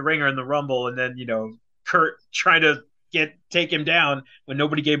put through the ringer in the Rumble, and then Kurt trying to take him down when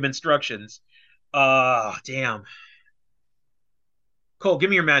nobody gave him instructions. Damn. Cole, give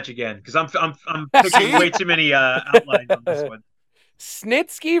me your match again, because I'm picking way too many outlines on this one.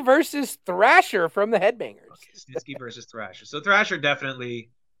 Snitsky versus Thrasher from the Headbangers. Okay, Snitsky versus Thrasher. So Thrasher definitely,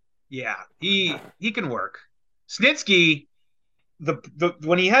 he can work. Snitsky,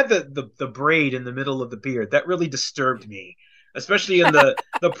 when he had the braid in the middle of the beard, that really disturbed me, especially in the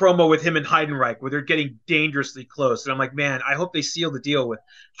promo with him and Heidenreich, where they're getting dangerously close. And I'm like, man, I hope they seal the deal with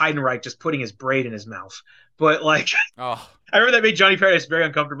Heidenreich just putting his braid in his mouth. But I remember that made Johnny Paradise very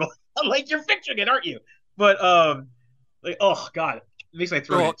uncomfortable. I'm like, you're fixing it, aren't you? But oh god, it makes my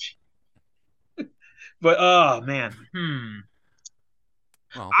throat itch. But oh man,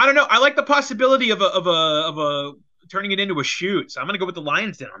 Well, I don't know. I like the possibility of a turning it into a shoot, so I'm gonna go with the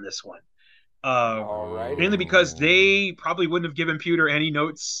Lions Den on this one. All right. Mainly because they probably wouldn't have given Puder any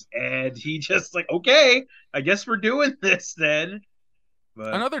notes, and he just okay, I guess we're doing this then.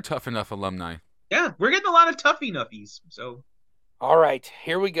 But another Tough Enough alumni. yeah, we're getting a lot of toughy nuffies. So All right,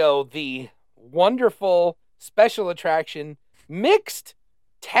 here we go. The wonderful special attraction mixed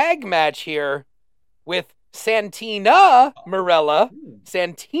tag match here with Santina Marella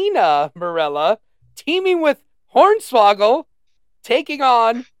teaming with Hornswoggle, taking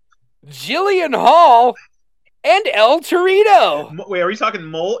on Jillian Hall and El Torito. wait, are we talking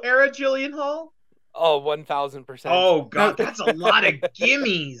Mole era Jillian Hall? Oh, 1,000%. Oh god, that's a lot of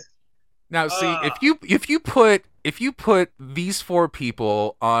gimmies. Now, see, if you put these 4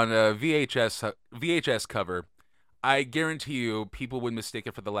 people on a VHS cover, I guarantee you people would mistake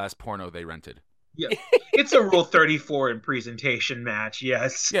it for the last porno they rented. Yeah, it's a Rule 34 in presentation match.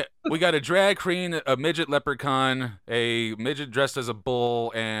 Yes. Yeah, we got a drag queen, a midget leprechaun, a midget dressed as a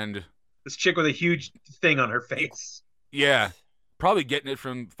bull, and This chick with a huge thing on her face. Yeah. Probably getting it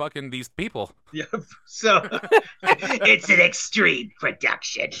from fucking these people. Yeah. So it's an extreme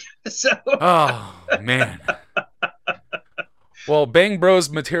production. So Oh, man. Well, Bang Bros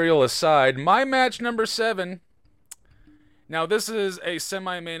material aside, my match number 7. Now, this is a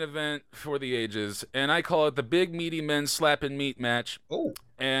semi-main event for the ages, and I call it the Big Meaty Men Slap and Meat match. oh,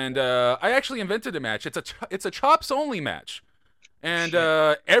 And I actually invented a match. It's a chops only match. And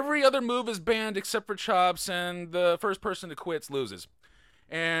every other move is banned except for chops, and the first person to quit loses.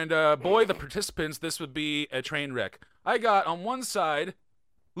 And boy, the participants, this would be a train wreck. I got on one side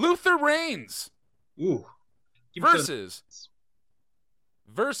Luther Reigns ooh. versus.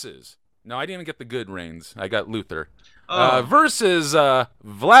 No, I didn't even get the good Reigns. I got Luther. Oh. Versus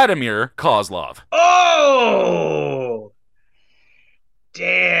Vladimir Kozlov. Oh!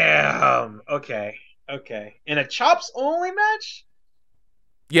 Damn. Okay. In a chops only match?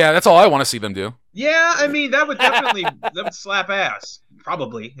 Yeah, that's all I want to see them do. Yeah, I mean that would definitely that would slap ass.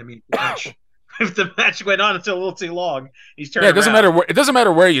 Probably. I mean, if the match went on until a little too long, he's turning. Yeah, it doesn't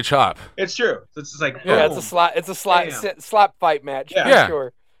matter where you chop. It's true. It's just like Yeah, boom. it's a slap fight match. Yeah. For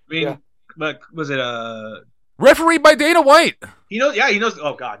sure. I mean, Yeah. but was it Refereed by Dana White. he knows? Yeah, he knows.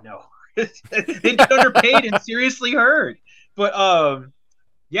 Oh God, no. They get underpaid and seriously hurt. But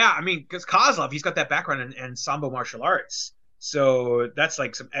yeah, I mean, because Kozlov, he's got that background in sambo martial arts, so that's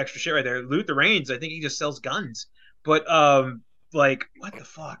like some extra shit right there. Luther Reigns, I think he just sells guns. But like, what the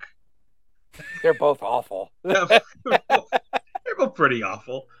fuck? They're both awful. They're both pretty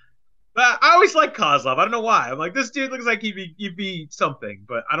awful. But I always like Kozlov. I don't know why. I'm like, this dude looks like he'd be something,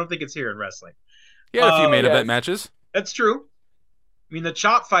 but I don't think it's here in wrestling. Yeah, a few main yes. event matches. That's true. I mean, the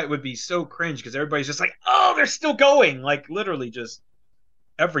chop fight would be so cringe because everybody's just like, oh, they're still going. Like, literally just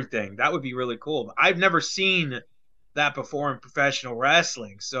everything. That would be really cool. But I've never seen that before in professional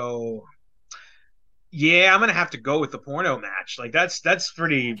wrestling. So, yeah, I'm going to have to go with the porno match. Like, that's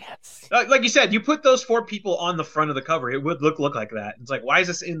pretty... Yes. Like you said, you put those 4 people on the front of the cover, it would look like that. It's like, why is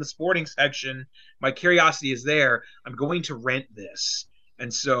this in the sporting section? My curiosity is there. I'm going to rent this.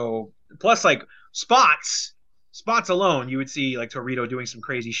 And so, plus, like, spots alone, you would see like Torito doing some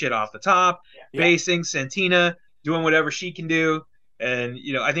crazy shit off the top, basing, Santina doing whatever she can do. And,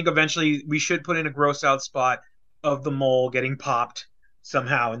 I think eventually we should put in a gross out spot of the mole getting popped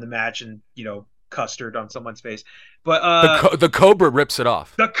somehow in the match and, custard on someone's face. But The Cobra rips it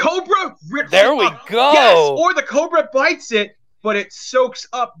off. the Cobra rips There it we off. go. Yes, or the Cobra bites it, but it soaks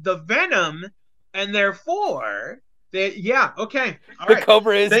up the venom, and therefore, yeah, okay. All The right.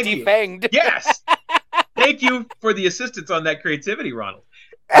 Cobra is Thank you. defanged. Yes. Thank you for the assistance on that creativity, Ronald.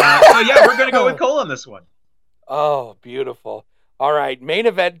 So yeah, we're gonna go with Cole on this one. Oh, beautiful. All right, main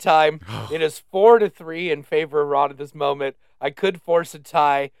event time. It is 4-3 in favor of Ron at this moment. I could force a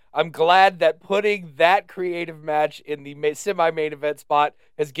tie. I'm glad that putting that creative match in the semi-main event spot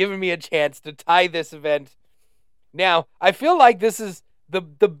has given me a chance to tie this event. Now, I feel like this is the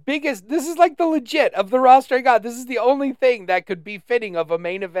biggest, this is like the legit of the roster I got. This is the only thing that could be fitting of a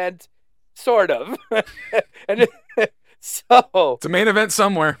main event, sort of. And so It's a main event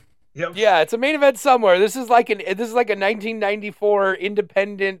somewhere. Yep. yeah, it's a main event somewhere. This is like a 1994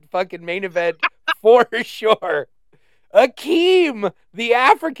 independent fucking main event for sure. Akeem, the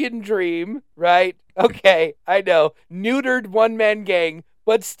African Dream, right? Okay, I know, neutered one-man gang,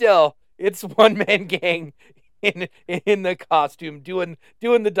 but still, it's one-man gang in the costume, doing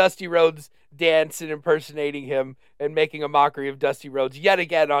the Dusty Rhodes dance and impersonating him and making a mockery of Dusty Rhodes yet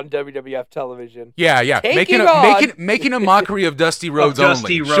again on WWF television. Yeah. Taking Making a mockery of Dusty Rhodes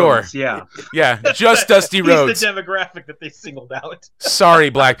Dusty only. Rhodes, Sure. yeah. Yeah, just Dusty Rhodes. He's the demographic that they singled out. Sorry,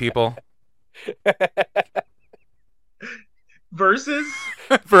 black people. Versus?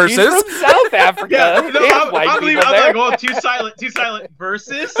 He's from South Africa. Yeah, They have white I'm people there. like, oh, too silent.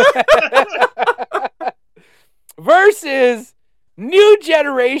 Versus? Versus new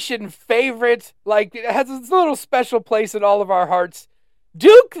generation favorite, like it has its little special place in all of our hearts.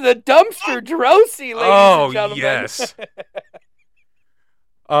 Duke the Dumpster Drosy, ladies and gentlemen. Yes.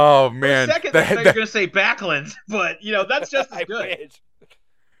 Oh man. For a second, I thought you were going to say Backlund, but, that's just as I good. wish.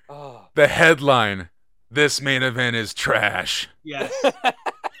 Oh. The headline. This main event is trash. Yes.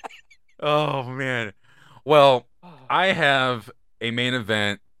 Oh man. Well, I have a main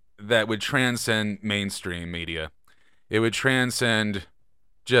event that would transcend mainstream media. It would transcend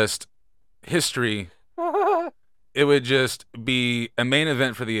just history. It would just be a main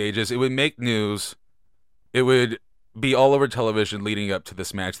event for the ages. It would make news. It would be all over television leading up to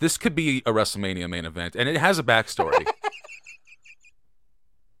this match. This could be a WrestleMania main event, and it has a backstory.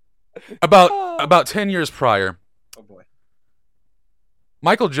 About 10 years prior, Oh boy.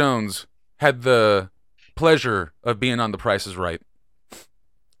 Michael Jones had the pleasure of being on The Price is Right.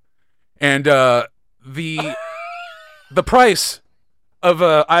 And the price of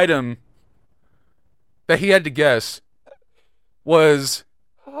an item that he had to guess was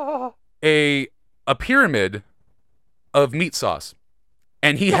a pyramid of meat sauce.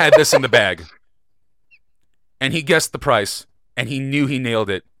 And he had this in the bag. And he guessed the price, and he knew he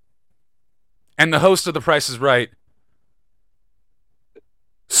nailed it. And the host of The Price is Right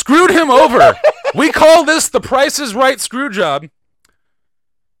screwed him over. We call this the Price is Right screw job.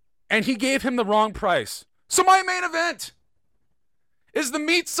 And he gave him the wrong price. So my main event is the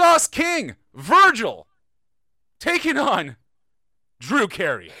Meat Sauce King, Virgil, taking on Drew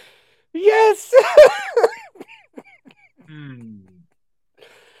Carey. Yes.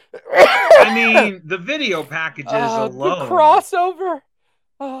 I mean, the video packages alone. The crossover.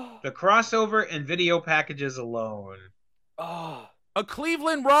 The crossover and video packages alone. A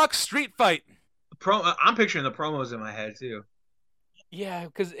Cleveland Rock street fight. I'm picturing the promos in my head, too. Yeah,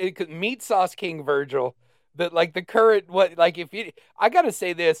 because Meat Sauce King Virgil, the current I gotta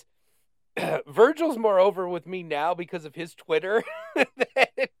say this, Virgil's more over with me now because of his Twitter than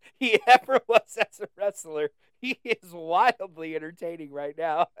he ever was as a wrestler. He is wildly entertaining right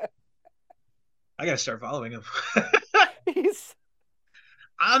now. I gotta start following him.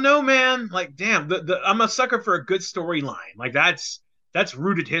 I don't know, man. Like, damn, I'm a sucker for a good storyline. Like, that's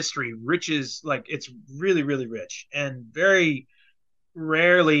rooted history. It's really, really rich and very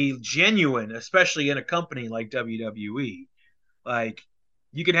rarely genuine, especially in a company like WWE. Like,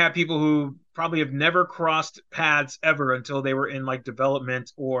 you can have people who probably have never crossed paths ever until they were in like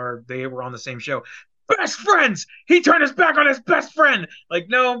development or they were on the same show. Best friends! He turned his back on his best friend! Like,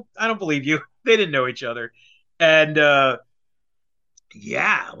 no, I don't believe you. They didn't know each other. And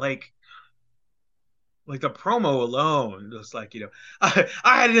yeah, like the promo alone was like, I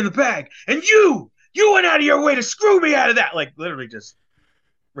had it in the bag, and you went out of your way to screw me out of that. Like, literally just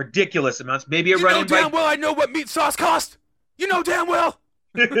ridiculous amounts. Maybe a run-in by... You know damn well I know what meat sauce cost. You know damn well.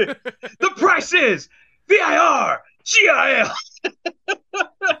 The price is VIR-GIL.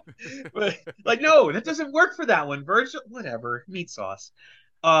 Like, no, that doesn't work for that one. Virgil, whatever, meat sauce.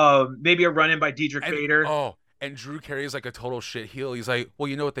 Maybe a run-in by Diedrich Bader. And Drew Carey is like a total shit heel. He's like, well,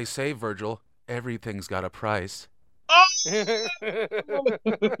 you know what they say, Virgil? Everything's got a price. Oh!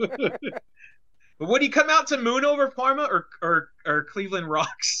 But would he come out to Moon over Parma or Cleveland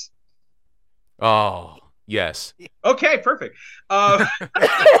Rocks? Oh, yes. Okay, perfect. I'm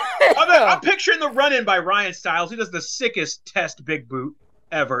picturing the run-in by Ryan Styles, who does the sickest test big boot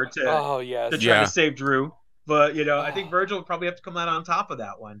ever to try to save Drew. But, I think Virgil would probably have to come out on top of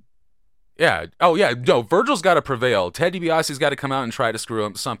that one. Yeah. Oh, yeah. No, Virgil's got to prevail. Ted DiBiase's got to come out and try to screw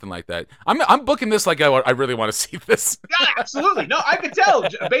him, something like that. I'm booking this like I really want to see this. Yeah, absolutely. No, I could tell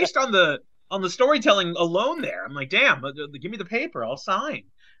based on the storytelling alone there. I'm like, damn, give me the paper. I'll sign.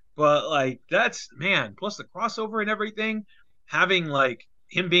 But, like, that's, man, plus the crossover and everything, having, like,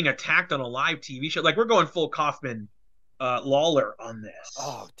 him being attacked on a live TV show. Like, we're going full Kaufman Lawler on this.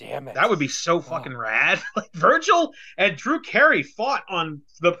 Oh, damn it. That would be so fucking rad. Like, Virgil and Drew Carey fought on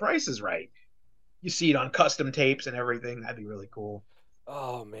The Price is Right. You see it on custom tapes and everything. That'd be really cool.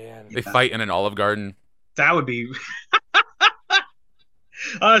 Oh, man. They fight in an Olive Garden. That would be...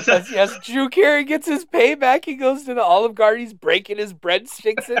 yes, Drew Carey gets his payback. He goes to the Olive Garden. He's breaking his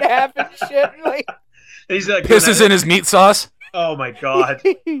breadsticks in half and shit. Like, he's like, pisses in his meat sauce. Oh, my God.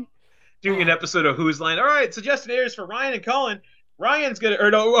 Doing an episode of Who's Line. All right, suggested areas for Ryan and Colin. Ryan's gonna,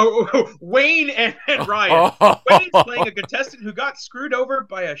 Wayne and Ryan. Wayne's playing a contestant who got screwed over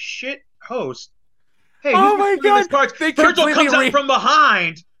by a shit host. Hey, oh my God! Virgil comes out from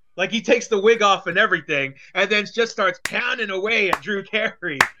behind, like he takes the wig off and everything, and then just starts pounding away at Drew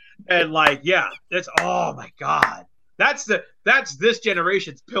Carey. And like, yeah, that's oh my God. That's this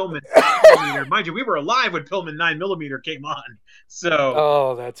generation's Pillman 9mm. Mind you, we were alive when Pillman 9mm came on.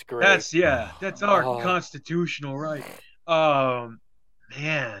 So that's great. That's our constitutional right.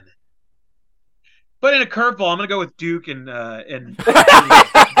 Man. But in a curveball, I'm gonna go with Duke and I'm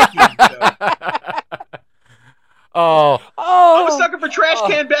a sucker for trash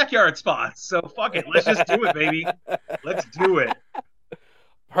can backyard spots. So fuck it. Let's just do it, baby. Let's do it.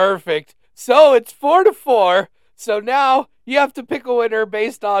 Perfect. So it's 4-4. So now you have to pick a winner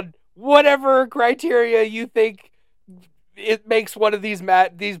based on whatever criteria you think it makes one of these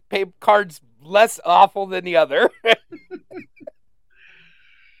cards less awful than the other.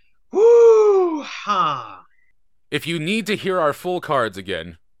 Woo! Ha! If you need to hear our full cards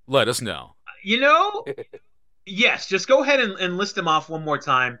again, let us know. Yes, just go ahead and list them off one more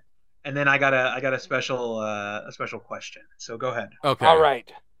time, and then I got a special question. So go ahead. Okay. All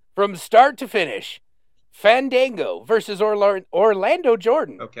right. From start to finish, Fandango versus Orlando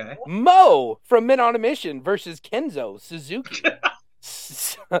Jordan. Okay. Mo from Men on a Mission versus Kenzo Suzuki.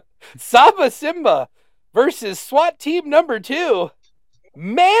 Saba Simba versus SWAT Team Number 2.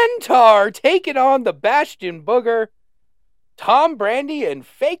 Mantar taking on the Bastion Booger. Tom Brandy and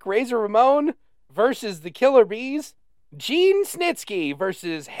Fake Razor Ramon versus the Killer Bees. Gene Snitsky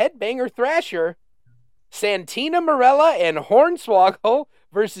versus Headbanger Thrasher. Santina Morella and Hornswoggle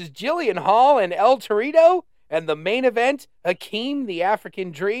versus Jillian Hall and El Torito. And the main event, Hakeem the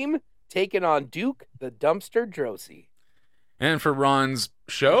African Dream taking on Duke the Dumpster Drosy. And for Ron's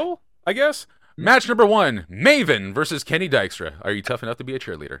show, I guess, match number 1, Maven versus Kenny Dykstra. Are you tough enough to be a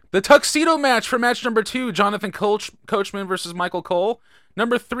cheerleader? The Tuxedo match for match number 2, Jonathan Coachman versus Michael Cole.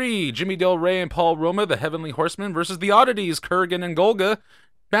 Number 3, Jimmy Del Rey and Paul Roma, the Heavenly Horsemen versus the Oddities, Kurgan and Golga.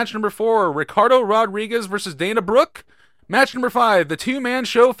 Match number 4, Ricardo Rodriguez versus Dana Brooke. Match number 5, the two-man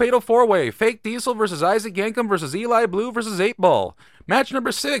show Fatal 4-Way, Fake Diesel versus Isaac Yankum versus Eli Blue versus 8-Ball. Match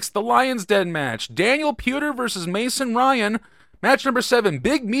number 6, the Lions Den match, Daniel Pewter versus Mason Ryan. Match number 7,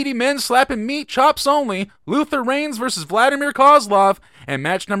 big meaty men slapping meat, chops only, Luther Reigns versus Vladimir Kozlov. And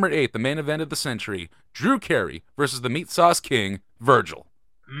match number 8, the main event of the century, Drew Carey versus the Meat Sauce King, Virgil.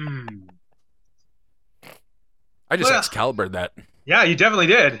 I just Excalibured that. Yeah, you definitely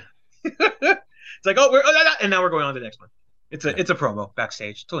did. It's like, and now we're going on to the next one. It's a promo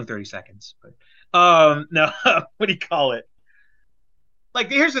backstage. It's only 30 seconds. But no, what do you call it? Like,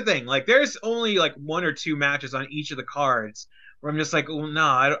 here's the thing. Like, there's only like 1 or 2 matches on each of the cards where I'm just like, oh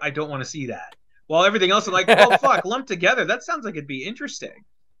no, I don't want to see that. While everything else, I'm like, oh fuck, lumped together. That sounds like it'd be interesting.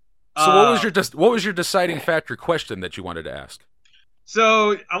 So what was your deciding factor question that you wanted to ask?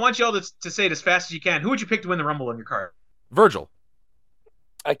 So I want you all to say it as fast as you can. Who would you pick to win the Rumble on your card? Virgil.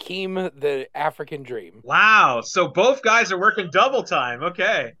 Akeem the African Dream. Wow. So both guys are working double time.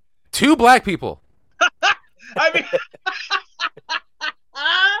 Okay. 2 black people. I mean,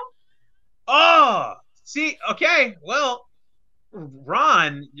 oh, see, okay. Well,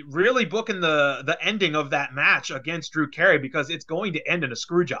 Ron really booking the ending of that match against Drew Carey because it's going to end in a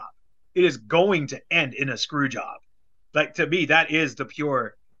screw job. It is going to end in a screw job. Like, to me, that is the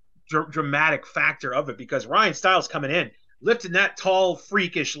pure dramatic factor of it because Ryan Styles coming in, lifting that tall,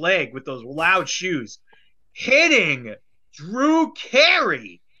 freakish leg with those loud shoes, hitting Drew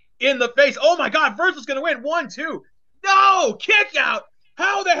Carey in the face. Oh my God, Virgil's going to win. 1, 2. No, kick out.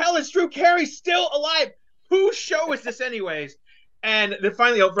 How the hell is Drew Carey still alive? Whose show is this anyways? And then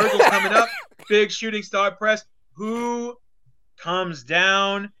finally, Virgil's coming up. Big shooting star press. Who comes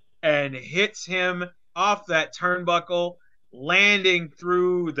down and hits him off that turnbuckle, landing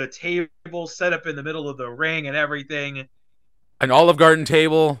through the table set up in the middle of the ring and everything. An Olive Garden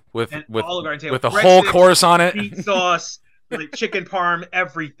table with a bread whole sticks, course on it. Meat sauce, like chicken parm,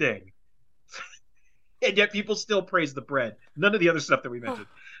 everything. And yet people still praise the bread. None of the other stuff that we mentioned.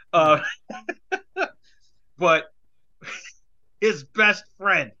 But his best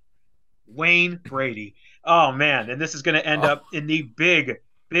friend, Wayne Brady. Oh, man. And this is going to end up in the big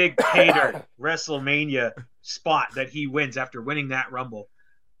catered WrestleMania spot that he wins after winning that Rumble.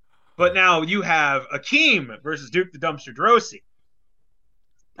 But now you have Akeem versus Duke the Dumpster Drosy.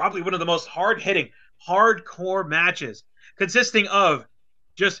 Probably one of the most hard-hitting, hardcore matches, consisting of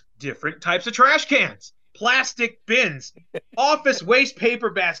just different types of trash cans, plastic bins, office waste paper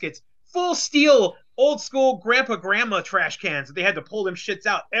baskets, full steel, old-school grandpa-grandma trash cans that they had to pull them shits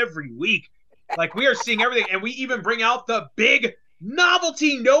out every week. Like, we are seeing everything, and we even bring out the big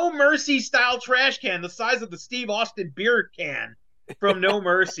novelty No Mercy style trash can, the size of the Steve Austin beer can from No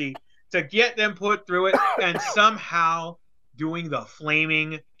Mercy, to get them put through it, and somehow doing the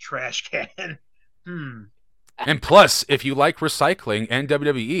flaming trash can. And plus, if you like recycling and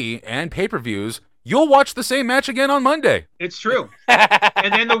WWE and pay-per-views, you'll watch the same match again on Monday. It's true.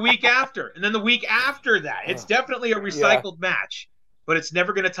 And then the week after. And then the week after that. It's definitely a recycled match, but it's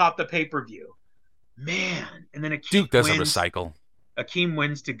never going to top the pay-per-view. Man. And then Duke doesn't recycle. Akeem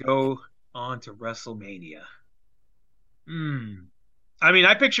wins to go on to WrestleMania. I mean,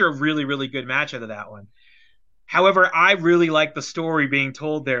 I picture a really, really good match out of that one. However, I really like the story being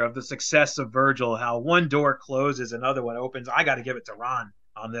told there of the success of Virgil, how one door closes, another one opens. I got to give it to Ron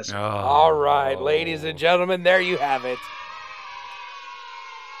on this one. All right, ladies and gentlemen, there you have it.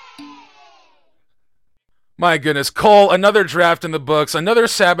 My goodness, Cole, another draft in the books, another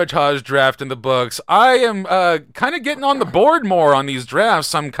sabotage draft in the books. I am kind of getting on the board more on these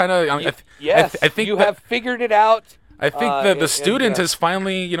drafts. I'm kind of... Yes, I think you have figured it out. I think the student is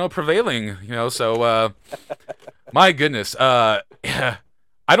finally, prevailing, so... My goodness.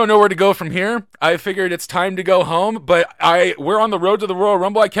 I don't know where to go from here. I figured it's time to go home, but we're on the road to the Royal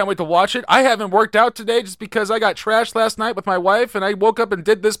Rumble. I can't wait to watch it. I haven't worked out today just because I got trashed last night with my wife, and I woke up and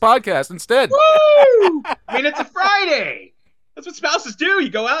did this podcast instead. Woo! I mean, it's a Friday. That's what spouses do. You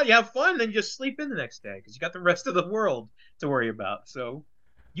go out, you have fun, then you just sleep in the next day because you got the rest of the world to worry about. So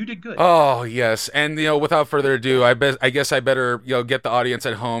you did good. Oh, yes. And, without further ado, I guess I better, get the audience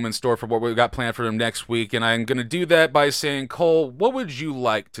at home and store for what we've got planned for them next week. And I'm going to do that by saying, Cole, what would you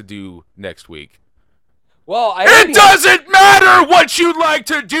like to do next week? Well, It doesn't matter what you'd like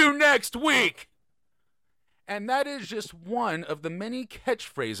to do next week! And that is just one of the many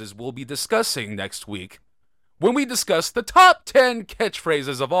catchphrases we'll be discussing next week when we discuss the top 10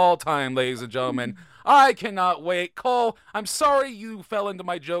 catchphrases of all time, ladies and gentlemen. I cannot wait. Cole, I'm sorry you fell into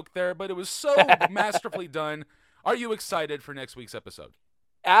my joke there, but it was so masterfully done. Are you excited for next week's episode?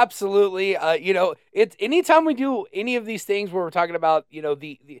 Absolutely. It's anytime we do any of these things where we're talking about,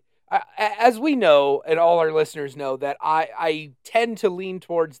 as we know, and all our listeners know, that I tend to lean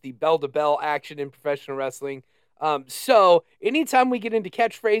towards the bell-to-bell action in professional wrestling. So anytime we get into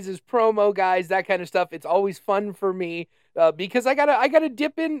catchphrases, promo guys, that kind of stuff, it's always fun for me. Because I gotta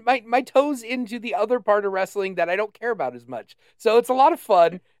dip in my toes into the other part of wrestling that I don't care about as much. So it's a lot of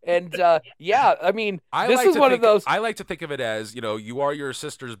fun, and I mean, this is one of those. I like to think of it as, you are your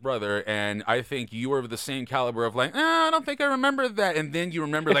sister's brother, and I think you are of the same caliber of like, I don't think I remember that, and then you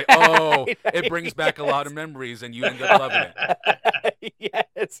remember like, oh, it brings back a lot of memories, and you end up loving it.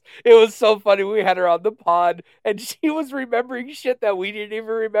 Yes, it was so funny. We had her on the pod, and she was remembering shit that we didn't even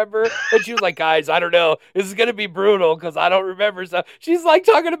remember, and she was like, guys, I don't know, this is gonna be brutal because I don't remember stuff. She's like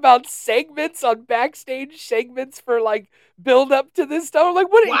talking about segments on backstage segments for like build up to this stuff. I'm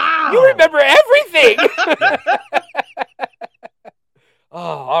like, what? Wow. You remember everything. Oh,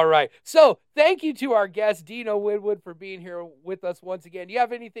 all right. So thank you to our guest, Dino Winwood, for being here with us once again. Do you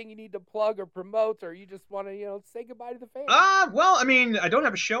have anything you need to plug or promote, or you just want to, say goodbye to the fans? Well, I mean, I don't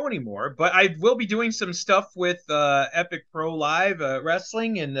have a show anymore, but I will be doing some stuff with Epic Pro Live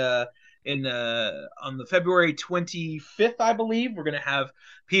Wrestling on the February 25th, I believe. We're going to have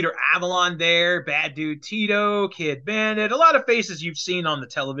Peter Avalon there, Bad Dude Tito, Kid Bandit, a lot of faces you've seen on the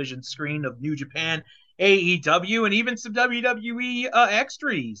television screen of New Japan, AEW, and even some WWE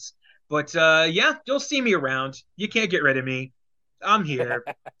extras. But you'll see me around. You can't get rid of me. I'm here.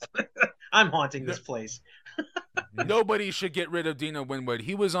 I'm haunting this place. Nobody should get rid of Dino Winwood.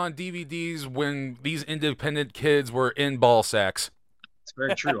 He was on DVDs when these independent kids were in ball sacks. It's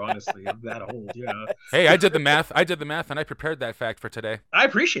very true, honestly. I'm that old, yeah. Hey, I did the math, and I prepared that fact for today. I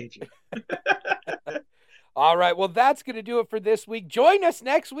appreciate you. All right, well, that's going to do it for this week. Join us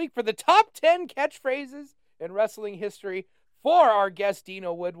next week for the top 10 catchphrases in wrestling history for our guest,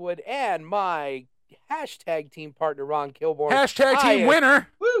 Dino Winwood, and my hashtag team partner, Ron Kilborn. Hashtag team winner.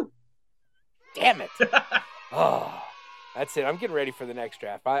 Woo! Damn it. Oh, that's it. I'm getting ready for the next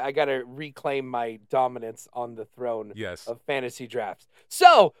draft. I got to reclaim my dominance on the throne of fantasy drafts.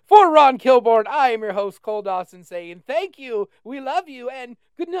 So, for Ron Kilborn, I am your host, Cole Dawson, saying thank you, we love you, and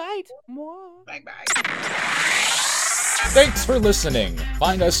good night. Bye-bye. Thanks for listening.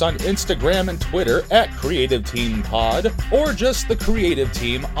 Find us on Instagram and Twitter at Creative Team Pod, or just the Creative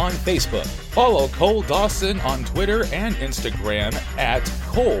Team on Facebook. Follow Cole Dawson on Twitter and Instagram at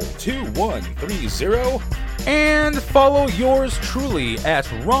Cole2130. And follow yours truly at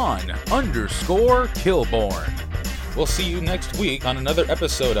Ron_Kilborn. We'll see you next week on another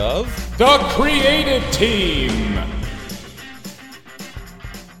episode of The Creative Team.